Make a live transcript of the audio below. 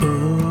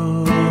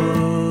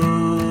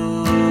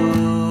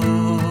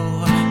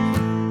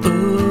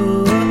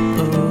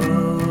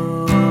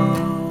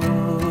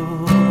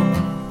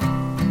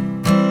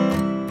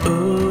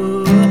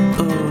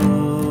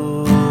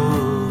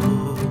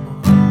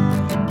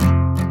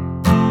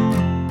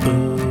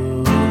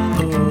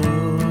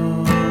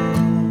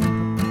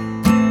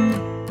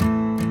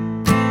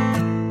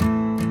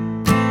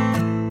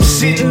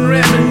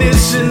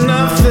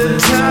the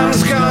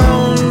times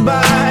gone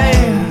by.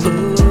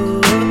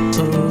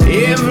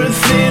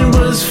 Everything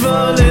was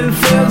fun and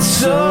felt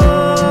so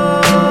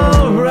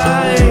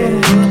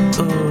right.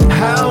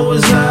 How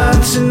was I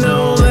to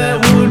know that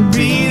would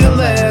be the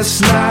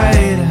last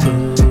night?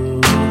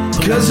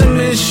 'Cause I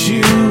miss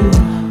you,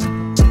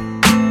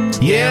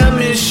 yeah, I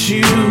miss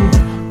you.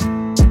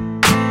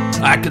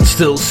 I can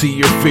still see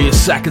your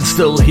face, I can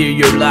still hear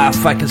your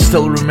laugh, I can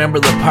still remember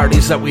the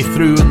parties that we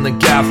threw in the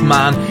gaff,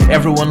 man.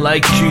 Everyone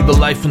liked you, the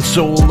life and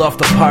soul of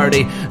the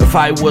party. If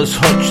I was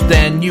Hutch,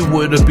 then you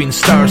would have been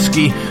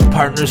Starsky.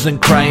 Partners in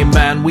crime,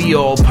 man, we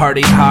all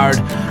partied hard.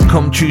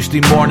 Come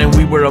Tuesday morning,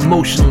 we were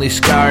emotionally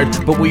scarred,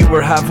 but we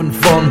were having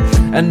fun,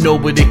 and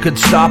nobody could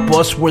stop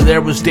us. Where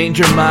there was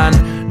danger, man,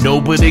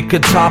 nobody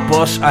could top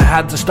us. I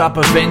had to stop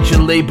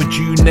eventually, but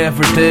you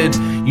never did.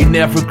 You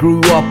never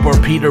grew up, or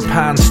Peter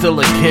Pan, still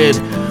a kid.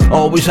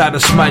 Always had a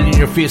smile on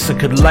your face that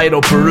could light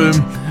up a room.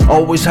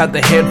 Always had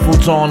the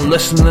headphones on,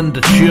 listening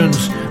to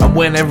tunes. And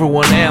when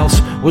everyone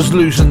else was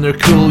losing their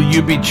cool,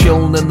 you'd be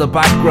chilling in the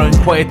background,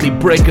 quietly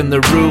breaking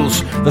the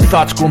rules. The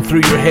thoughts going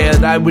through your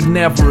head, I would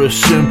never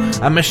assume.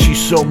 I miss you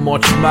so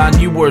much, man,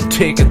 you were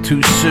taken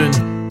too soon.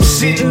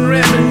 Sitting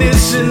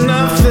reminiscing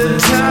of the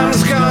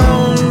times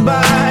gone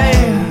by.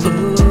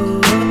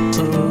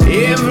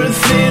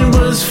 Everything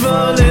was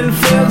fun and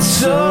felt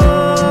so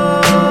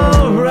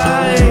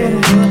right.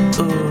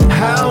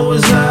 How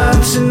was I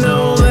to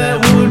know that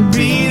would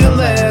be the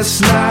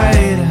last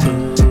night?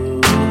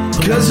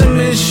 'Cause I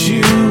miss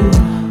you,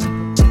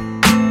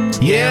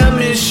 yeah, I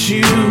miss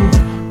you.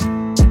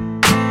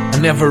 I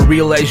never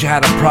realized you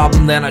had a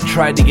problem, then I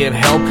tried to get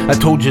help. I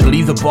told you to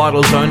leave the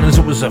bottle down as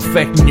it was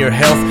affecting your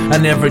health. I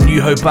never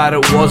knew how bad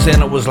it was,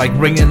 and it was like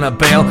ringing a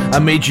bell. I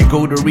made you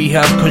go to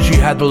rehab cause you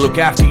had to look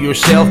after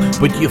yourself,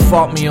 but you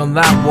fought me on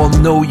that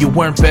one. No, you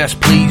weren't best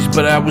pleased,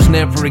 but I was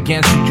never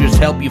against you, just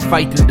help you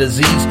fight the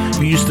disease.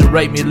 You used to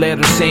write me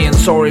letters saying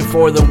sorry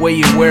for the way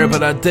you were,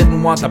 but I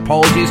didn't want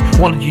apologies,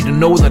 wanted you to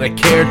know that I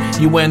cared.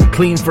 You went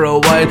clean for a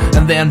while,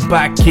 and then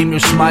back came your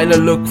smile. I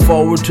look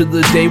forward to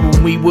the day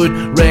when we would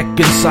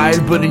reconcile,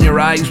 but in your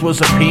eyes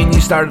was a pain.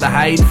 You started to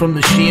hide from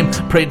the shame,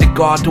 prayed to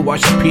God to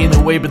wash the pain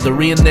away, but the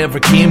rain never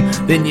came.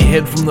 Then you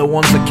hid from the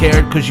ones that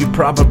cared, cause you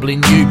probably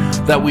knew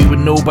that we would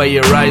know by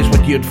your eyes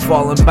what you'd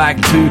fallen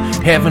back to.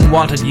 Heaven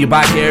wanted you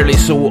back early,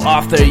 so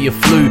off there you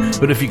flew.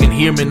 But if you can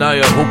hear me now,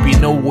 I hope you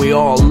know we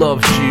all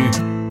loved you.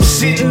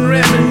 Sitting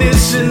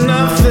reminiscing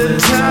of the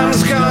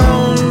times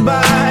gone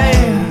by.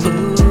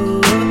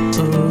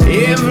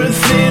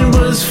 Everything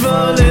was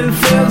fun and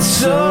felt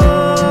so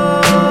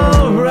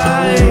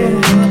right.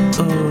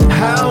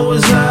 How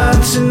was I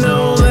to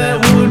know that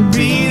would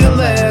be the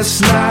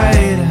last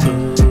night?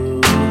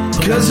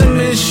 'Cause I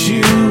miss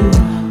you,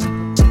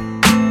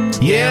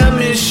 yeah, I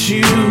miss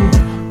you.